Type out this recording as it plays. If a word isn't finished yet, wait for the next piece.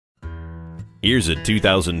Here's a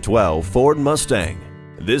 2012 Ford Mustang.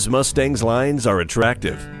 This Mustang's lines are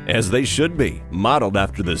attractive, as they should be. Modeled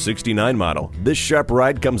after the '69 model, this sharp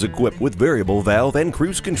ride comes equipped with variable valve and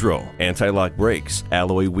cruise control, anti-lock brakes,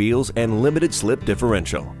 alloy wheels, and limited slip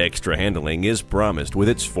differential. Extra handling is promised with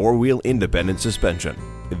its four-wheel independent suspension.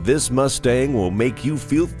 This Mustang will make you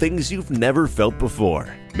feel things you've never felt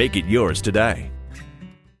before. Make it yours today.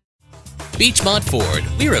 Beechmont Ford,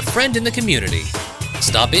 we're a friend in the community.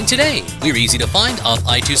 Stop in today. We're easy to find off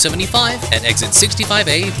I-275 at exit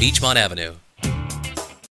 65A Beechmont Avenue.